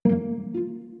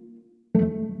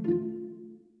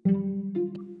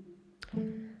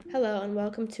and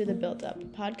welcome to The Build Up, a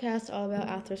podcast all about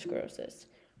atherosclerosis.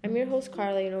 I'm your host,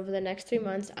 Carly, and over the next 3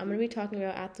 months, I'm going to be talking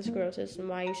about atherosclerosis and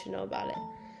why you should know about it.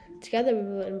 Together, we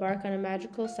will embark on a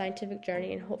magical scientific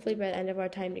journey, and hopefully by the end of our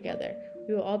time together,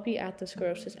 we will all be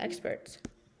atherosclerosis experts.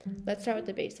 Let's start with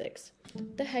the basics.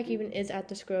 What the heck even is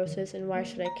atherosclerosis, and why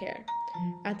should I care?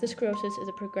 Atherosclerosis is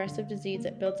a progressive disease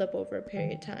that builds up over a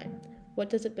period of time. What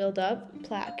does it build up?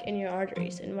 Plaque in your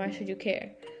arteries. And why should you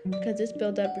care? Because this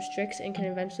buildup restricts and can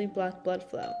eventually block blood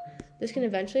flow. This can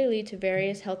eventually lead to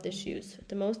various health issues,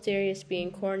 the most serious being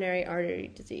coronary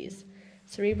artery disease,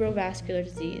 cerebrovascular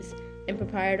disease, and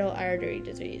parietal artery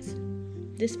disease.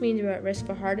 This means you're at risk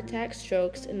for heart attacks,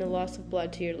 strokes, and the loss of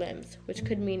blood to your limbs, which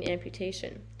could mean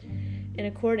amputation. And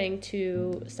according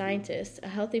to scientists, a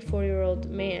healthy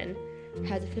 40-year-old man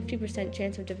has a 50%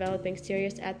 chance of developing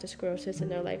serious atherosclerosis in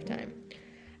their lifetime.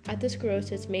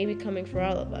 Atherosclerosis may be coming for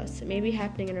all of us. It may be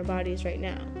happening in our bodies right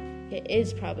now. It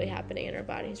is probably happening in our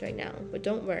bodies right now, but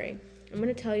don't worry. I'm going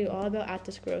to tell you all about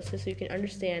atherosclerosis so you can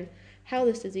understand how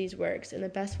this disease works and the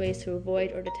best ways to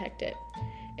avoid or detect it.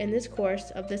 In this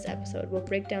course of this episode, we'll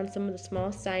break down some of the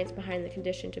small science behind the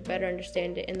condition to better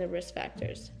understand it and the risk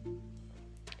factors.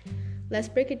 Let's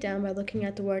break it down by looking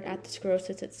at the word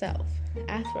atherosclerosis itself.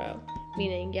 Athero,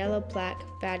 meaning yellow plaque,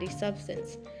 fatty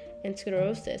substance, and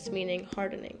sclerosis, meaning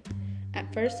hardening.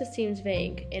 At first it seems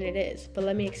vague, and it is, but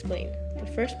let me explain. The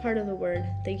first part of the word,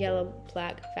 the yellow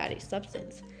plaque, fatty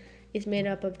substance, is made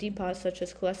up of deposits such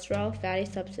as cholesterol, fatty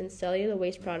substance, cellular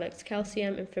waste products,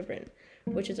 calcium, and fibrin,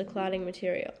 which is a clotting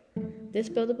material. This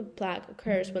buildup of plaque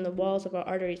occurs when the walls of our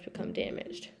arteries become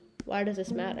damaged. Why does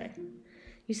this matter?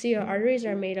 You see, our arteries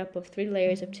are made up of 3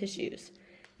 layers of tissues,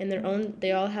 and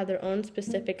they all have their own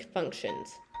specific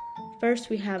functions. First,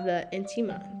 we have the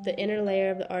intima, the inner layer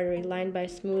of the artery lined by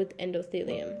smooth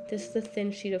endothelium. This is a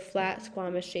thin sheet of flat,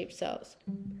 squamous-shaped cells.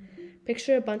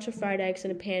 Picture a bunch of fried eggs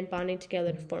in a pan bonding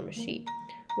together to form a sheet,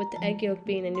 with the egg yolk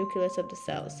being the nucleus of the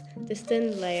cells. This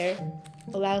thin layer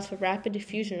allows for rapid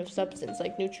diffusion of substance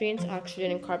like nutrients,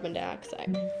 oxygen, and carbon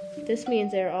dioxide. This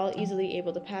means they are all easily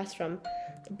able to pass from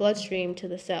the bloodstream to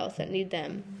the cells that need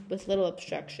them with little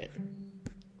obstruction.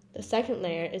 The second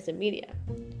layer is the media.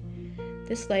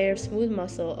 This layer of smooth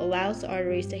muscle allows the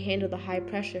arteries to handle the high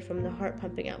pressure from the heart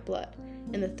pumping out blood.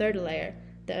 And the third layer,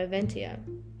 the adventia,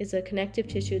 is a connective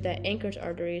tissue that anchors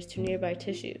arteries to nearby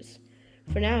tissues.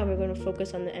 For now, we're going to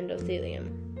focus on the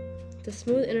endothelium. The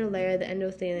smooth inner layer of the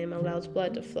endothelium allows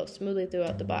blood to flow smoothly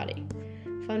throughout the body.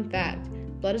 Fun fact,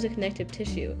 blood is a connective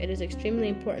tissue. It is extremely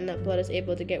important that blood is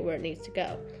able to get where it needs to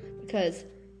go, because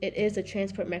it is a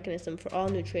transport mechanism for all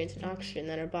nutrients and oxygen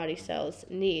that our body cells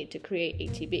need to create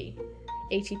ATP.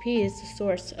 ATP is the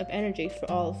source of energy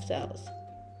for all cells.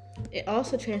 It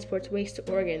also transports waste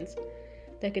to organs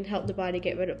that can help the body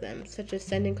get rid of them, such as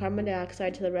sending carbon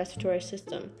dioxide to the respiratory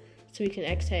system so we can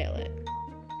exhale it.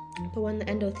 But when the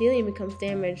endothelium becomes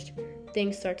damaged,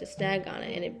 things start to snag on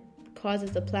it, and it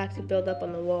causes the plaque to build up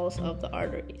on the walls of the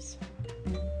arteries.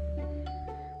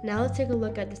 Now let's take a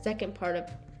look at the second part of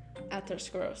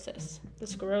atherosclerosis, the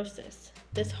sclerosis.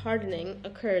 This hardening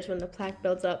occurs when the plaque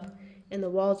builds up in the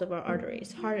walls of our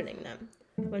arteries, hardening them.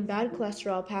 When bad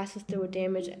cholesterol passes through a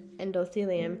damaged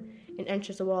endothelium and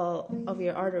enters the wall of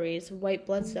your arteries, white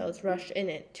blood cells rush in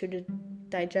it to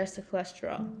digest the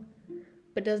cholesterol,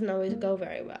 but doesn't always go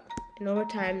very well. And over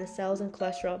time, the cells and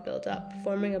cholesterol build up,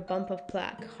 forming a bump of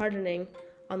plaque, hardening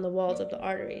on the walls of the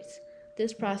arteries.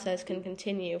 This process can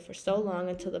continue for so long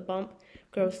until the bump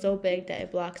grows so big that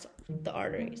it blocks the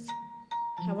arteries.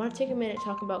 I want to take a minute to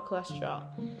talk about cholesterol,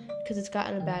 because it's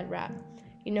gotten a bad rap.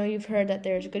 You know, you've heard that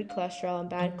there's good cholesterol and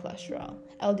bad cholesterol.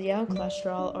 LDL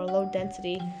cholesterol, or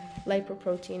low-density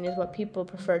lipoprotein, is what people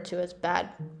refer to as bad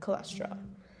cholesterol.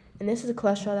 And this is a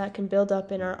cholesterol that can build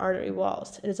up in our artery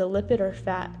walls. It is a lipid or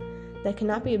fat that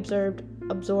cannot be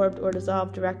absorbed or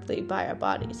dissolved directly by our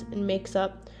bodies, and makes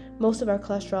up most of our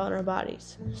cholesterol in our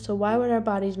bodies. So why would our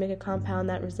bodies make a compound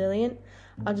that resilient?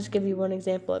 I'll just give you one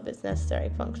example of its necessary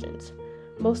functions.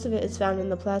 Most of it is found in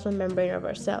the plasma membrane of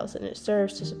our cells, and it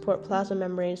serves to support plasma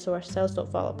membranes so our cells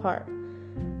don't fall apart.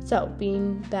 So,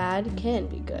 being bad can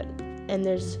be good, and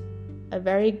there's a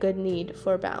very good need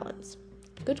for balance.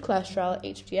 Good cholesterol,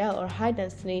 HDL, or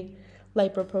high-density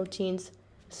lipoproteins,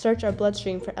 search our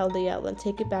bloodstream for LDL and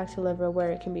take it back to the liver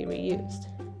where it can be reused.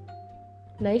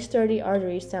 Nice, sturdy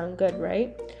arteries sound good,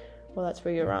 right? Well, that's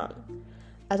where you're wrong.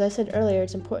 As I said earlier,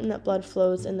 it's important that blood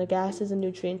flows, and the gases and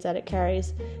nutrients that it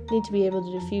carries need to be able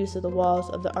to diffuse to the walls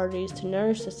of the arteries to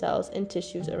nourish the cells and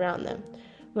tissues around them.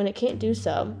 When it can't do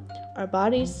so, our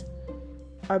body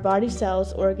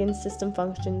cells, organs, system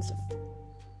function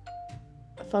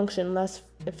less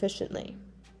efficiently.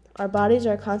 Our bodies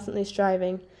are constantly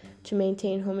striving to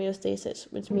maintain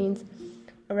homeostasis, which means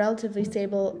a relatively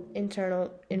stable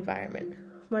internal environment.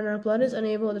 When our blood is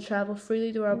unable to travel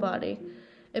freely through our body,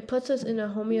 it puts us in a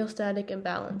homeostatic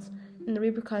imbalance, and the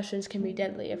repercussions can be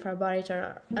deadly if our bodies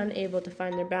are unable to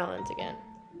find their balance again.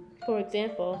 For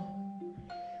example,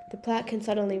 the plaque can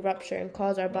suddenly rupture and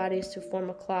cause our bodies to form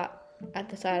a clot at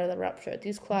the site of the rupture.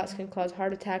 These clots can cause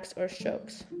heart attacks or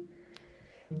strokes.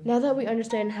 Now that we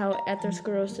understand how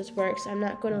atherosclerosis works, I'm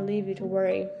not going to leave you to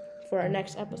worry for our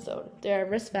next episode. There are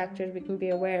risk factors we can be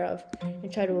aware of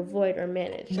and try to avoid or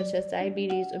manage, such as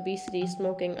diabetes, obesity,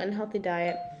 smoking, unhealthy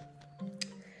diet,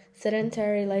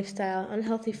 sedentary lifestyle,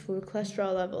 unhealthy food,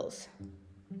 cholesterol levels.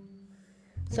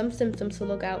 Some symptoms to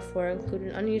look out for include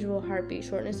an unusual heartbeat,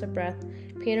 shortness of breath,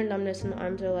 pain or numbness in the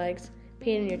arms or legs,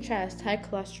 pain in your chest, high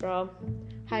cholesterol,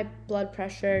 high blood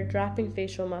pressure, dropping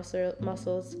facial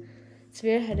muscles,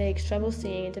 severe headaches, trouble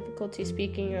seeing, and difficulty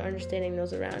speaking or understanding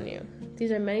those around you.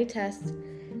 These are many tests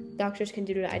doctors can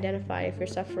do to identify if you're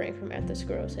suffering from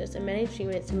atherosclerosis and many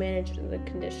treatments to manage the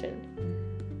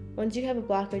condition. Once you have a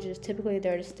blockage, it is typically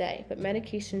there to stay, but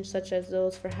medications such as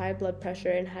those for high blood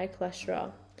pressure and high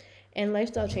cholesterol and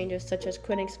lifestyle changes such as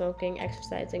quitting smoking,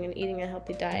 exercising, and eating a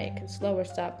healthy diet can slow or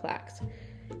stop plaques,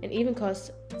 and even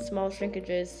cause small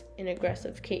shrinkages in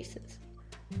aggressive cases.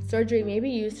 Surgery may be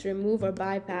used to remove or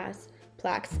bypass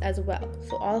plaques as well,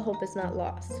 so all hope is not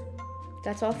lost.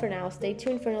 That's all for now. Stay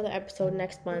tuned for another episode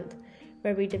next month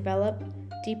where we develop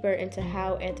deeper into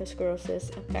how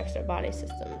atherosclerosis affects our body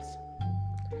systems.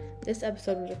 This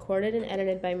episode was recorded and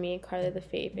edited by me, Carly the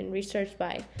Fave, and researched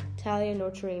by Talia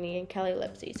Notarini and Kelly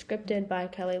Lipsy, scripted by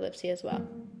Kelly Lipsy as well.